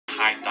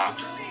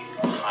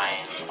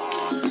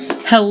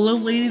Hello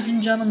ladies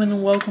and gentlemen,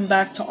 and welcome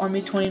back to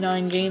Army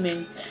 29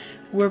 Gaming.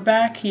 We're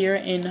back here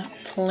in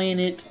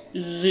Planet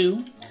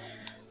Zoo.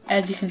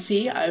 As you can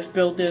see, I've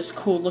built this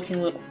cool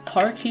looking little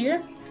park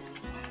here.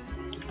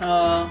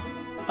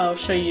 I'll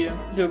show you,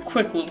 do a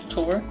quick little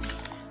tour.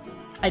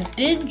 I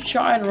did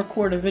try to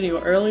record a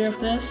video earlier of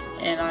this,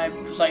 and I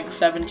was like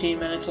 17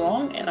 minutes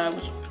long, and I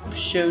was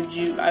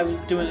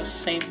doing the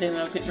same thing that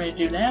I was getting ready to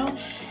do now.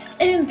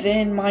 And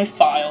then my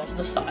files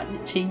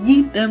decided to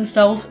yeet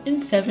themselves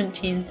in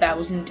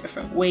 17,000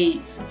 different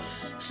ways.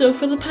 So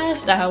for the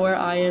past hour,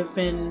 I have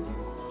been...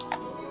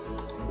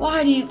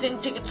 Why do you think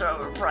tickets are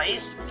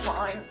overpriced?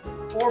 Fine.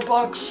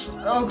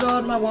 $4. Oh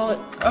god, my wallet.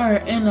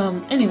 Alright,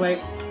 and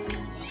anyway,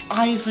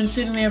 I've been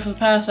sitting there for the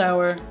past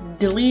hour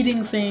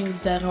deleting things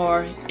that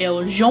are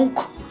junk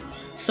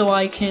so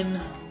I can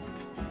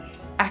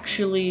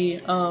actually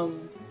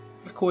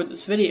record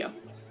this video.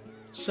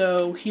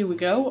 So here we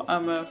go.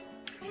 I'm gonna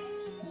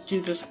do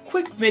this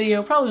quick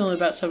video, probably only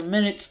about 7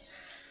 minutes.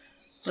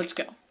 Let's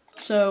go.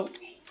 So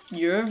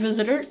you're a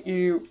visitor,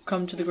 you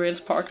come to the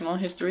greatest park in all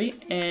history,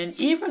 and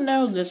even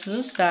though this is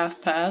a staff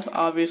path,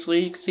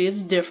 obviously you can see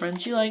it's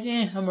different. You're like,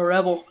 I'm a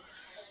rebel.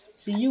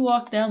 So you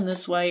walk down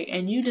this way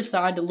and you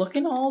decide to look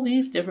in all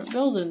these different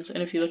buildings,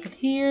 and if you look at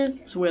here,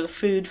 it's where the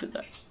food for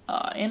the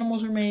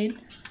animals are made.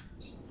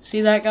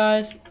 See that,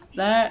 guys?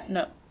 That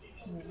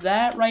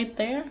right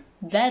there,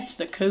 that's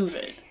the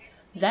COVID.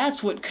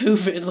 That's what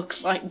COVID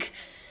looks like.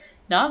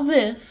 Not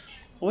this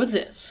or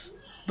this,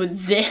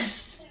 but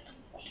this.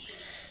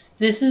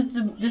 This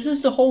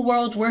is the whole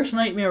world's worst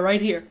nightmare right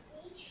here.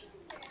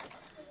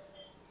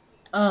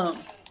 Oh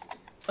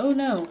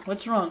no,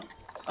 what's wrong?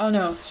 Oh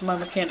no, it's my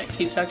mechanic.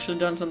 He's actually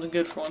done something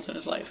good for once in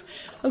his life.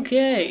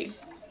 Okay.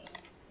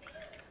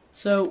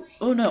 So,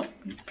 oh no,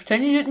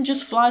 pretend you didn't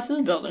just fly through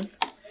the building.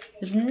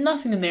 There's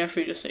nothing in there for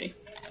you to see.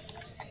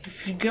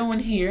 If you go in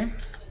here,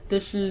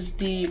 this is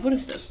the, what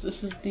is this?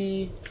 This is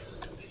the,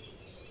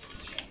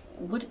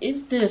 what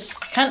is this?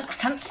 I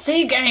can't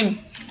see, game.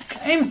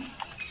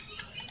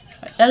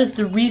 That is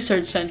the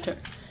research center.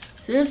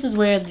 So this is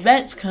where the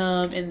vets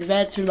come, and the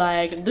vets are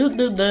like,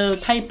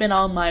 typing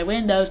on my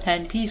Windows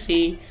 10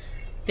 PC.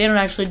 They don't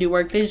actually do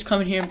work. They just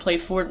come in here and play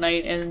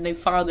Fortnite, and they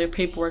file their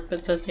paperwork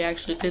that says they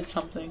actually did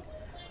something.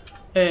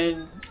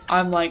 And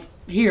I'm like,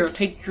 here,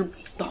 take the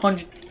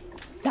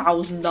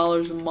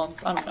 $100,000 a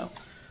month. I don't know,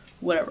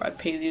 whatever I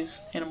pay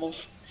these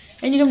animals.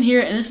 And you come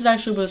here, and this is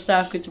actually where the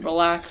staff gets to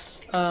relax.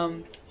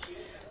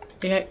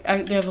 They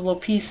have a little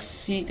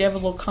PC. They have a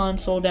little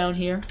console down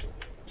here.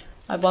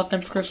 I bought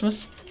them for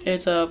Christmas.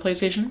 It's a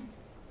PlayStation.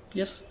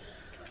 Yes.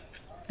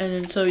 And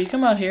then so you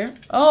come out here.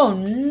 Oh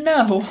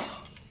no!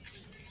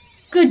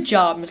 Good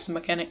job, Mr.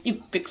 Mechanic.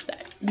 You fixed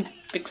that. You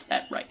fixed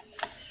that right.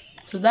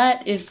 So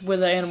that is where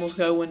the animals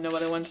go when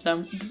nobody wants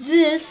them.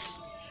 This is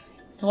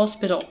the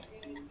hospital.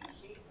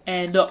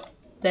 And up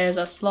there's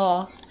a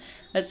sloth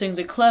that sings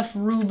a clef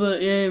ruba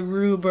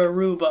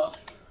ruba.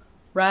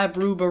 Rab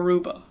ruba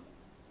ruba.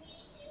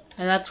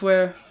 And that's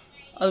where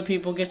other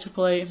people get to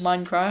play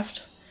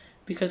Minecraft,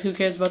 because who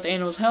cares about the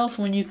animal's health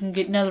when you can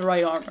get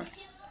netherite armor.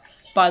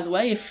 By the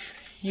way, if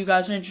you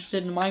guys are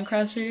interested in the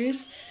Minecraft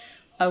series,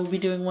 I will be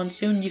doing one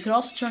soon. You can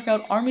also check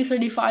out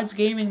Army35's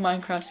gaming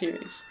Minecraft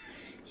series.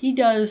 He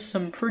does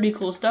some pretty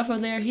cool stuff over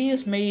there. He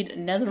has made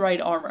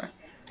netherite armor.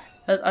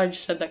 I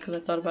just said that because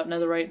I thought about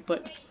netherite,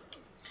 but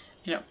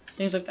you know,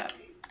 things like that.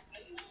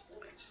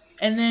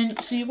 And then,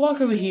 so you walk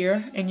over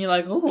here, and you're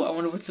like, oh, I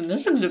wonder what's in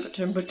this exhibit,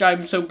 but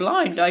I'm so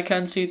blind, I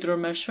can't see through a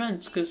mesh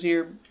fence, because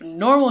you're a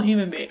normal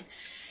human being.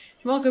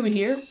 You walk over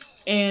here,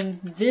 and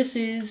this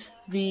is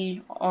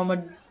the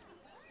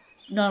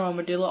not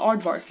armadillo,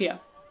 aardvark, yeah.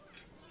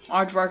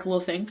 Aardvark little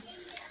thing.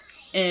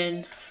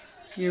 And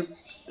your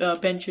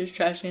benches,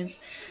 trash cans.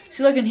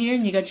 So you look in here,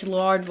 and you got your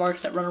little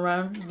aardvarks that run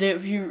around.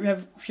 If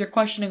you're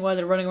questioning why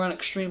they're running around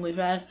extremely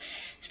fast,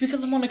 it's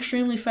because I'm on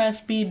extremely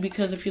fast speed,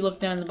 because if you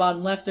look down the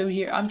bottom left over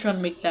here, I'm trying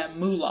to make that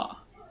moolah.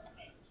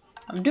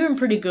 I'm doing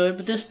pretty good,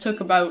 but this took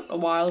about a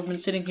while. I've been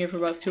sitting here for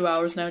about 2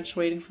 hours now, just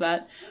waiting for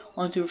that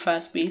on super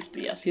fast speeds.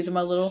 But yes, these are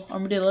my little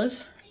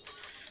armadillos.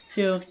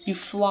 So you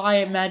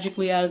fly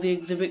magically out of the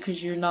exhibit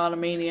because you're not a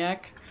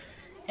maniac.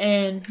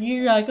 And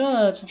you're like,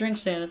 oh, it's a drink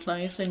stand, it's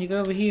nice. And you go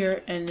over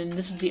here, and then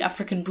this is the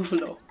African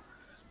buffalo.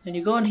 And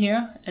you go in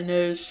here, and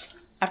there's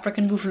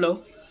African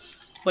buffalo.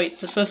 Wait,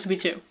 there's supposed to be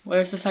 2.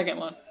 Where's the second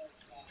one?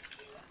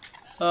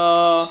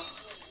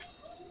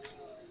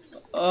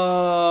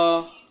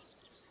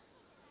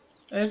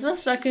 There's the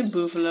second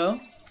buffalo.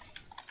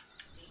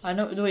 I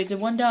know. Wait, did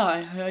one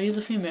die? Are you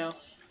the female?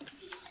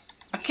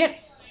 I can't.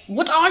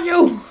 What are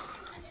you?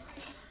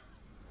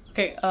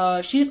 Okay.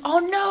 She's. Oh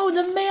no,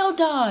 the male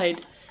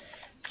died.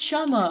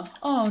 Chumma.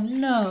 Oh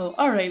no.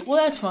 All right.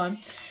 Well, that's fine.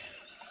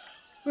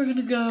 We're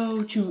gonna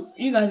go to.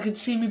 You guys get to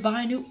see me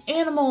buy a new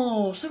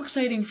animal. So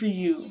exciting for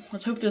you.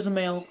 Let's hope there's a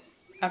male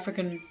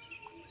African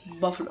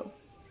buffalo.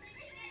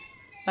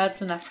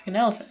 That's an African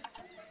elephant.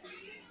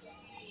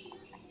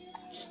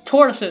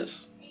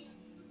 Tortoises.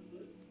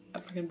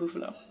 African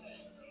buffalo.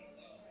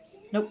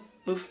 Nope.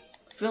 Boof.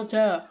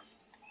 filter.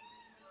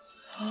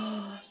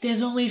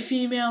 There's only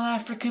female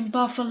African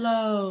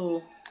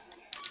buffalo.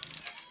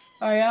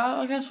 Alright,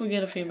 I guess we'll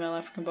get a female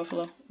African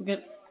buffalo. We'll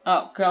get.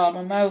 Oh god,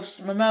 my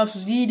mouse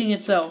is eating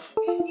itself.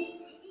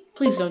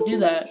 Please don't do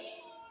that.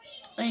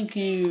 Thank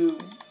you.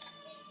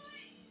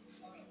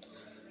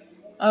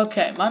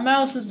 Okay, my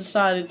mouse has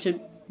decided to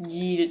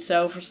yeet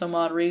itself for some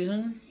odd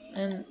reason,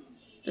 and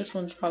this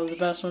one's probably the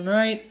best one,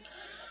 right?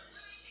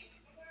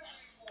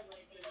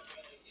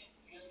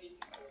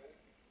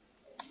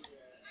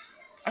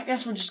 I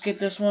guess we'll just get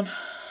this one.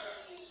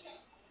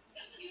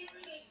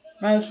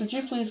 Mouse, would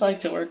you please like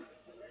to work?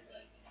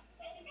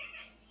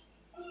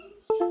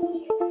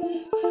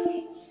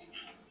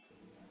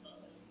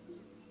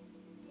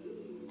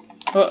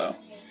 Uh-oh.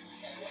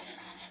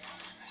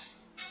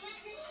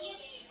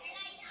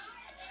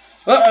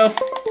 Uh-oh.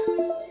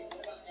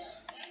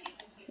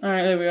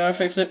 Alright, there we are. I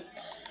fixed it.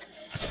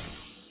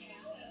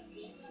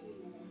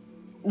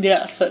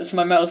 Yes, that's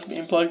my mouse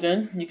being plugged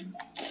in. You can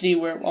see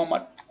where all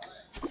my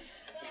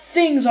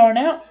things are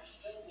now.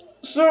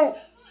 So,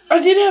 I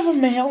did have a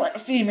male and a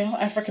female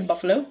African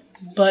buffalo,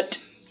 but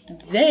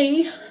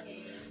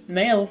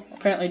male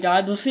apparently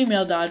died. The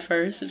female died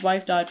first. His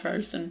wife died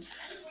first,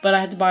 but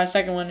I had to buy a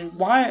second one. And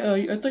why?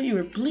 I thought you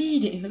were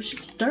bleeding. There was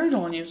just dirt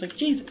on you. It was like,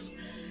 Jesus.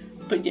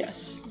 But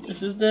yes,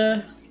 this is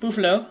the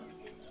buffalo.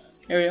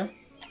 There we go.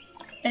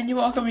 And you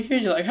walk over here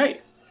and you're like, hey,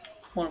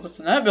 wonder what's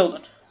in that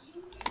building.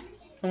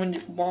 And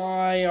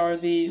why are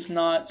these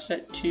not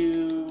set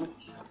to...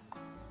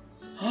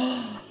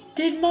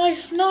 Did my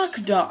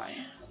snock die?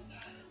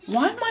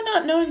 Why am I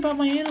not knowing about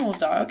my animals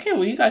die? Okay,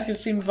 well you guys can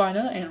see me buy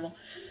another animal.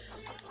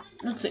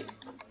 Let's see.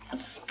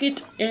 Let's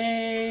get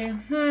a...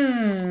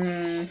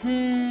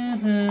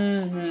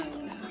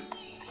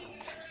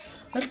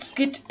 Let's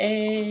get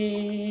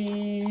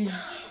a...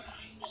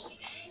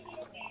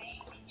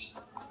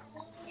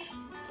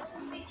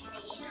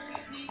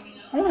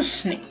 I want a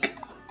snake.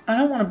 I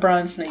don't want a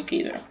brown snake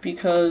either,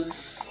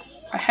 because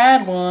I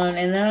had one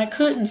and then I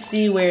couldn't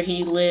see where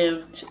he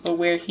lived or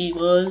where he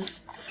was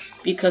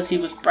because he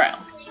was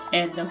brown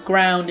and the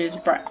ground is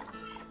brown.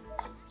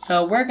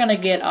 So we're gonna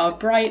get a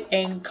bright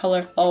and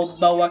colorful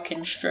boa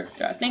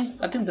constrictor. I think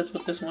that's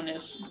what this one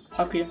is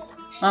up here.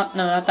 No,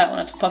 not that one.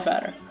 That's a puff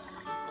adder.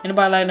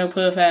 Anybody like no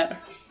puff adder?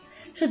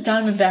 It's a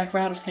diamondback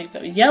rattlesnake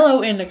though.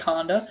 Yellow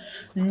anaconda.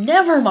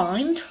 Never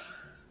mind.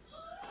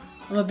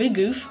 I'm a big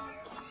goof.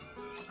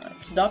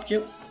 Alright, adopt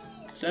you.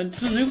 Send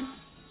to the zoo.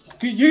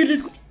 Get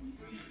yeeted.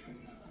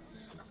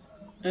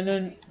 And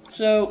then,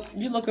 so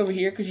you look over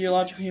here because you're a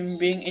logical human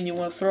being and you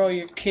want to throw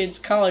your kids'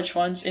 college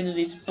funds into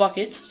these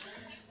buckets.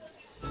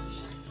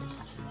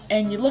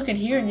 And you look in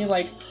here and you're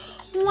like,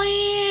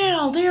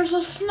 wow, there's a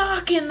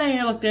snock in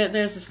there. Look,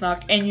 there's a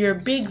snock. And you're a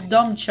big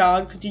dumb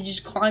child because you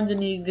just climbed in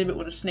the exhibit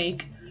with a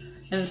snake.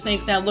 And the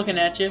snake's now looking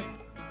at you.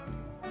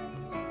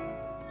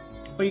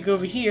 Or you go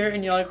over here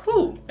and you're like,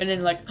 whoo. And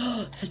then like,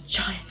 oh, it's a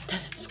giant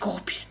desert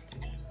scorpion.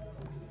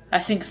 I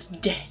think it's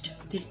dead.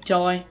 Did it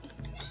die?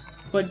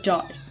 What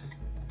died?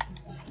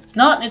 It's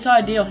not in its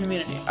ideal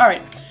humidity.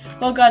 Alright.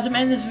 Well guys, I'm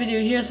ending this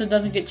video here so it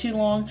doesn't get too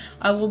long.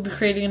 I will be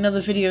creating another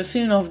video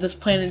soon of this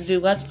Planet Zoo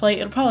Let's Play.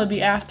 It'll probably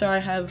be after I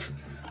have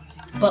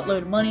a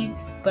buttload of money.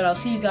 But I'll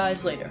see you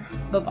guys later.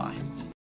 Bye-bye.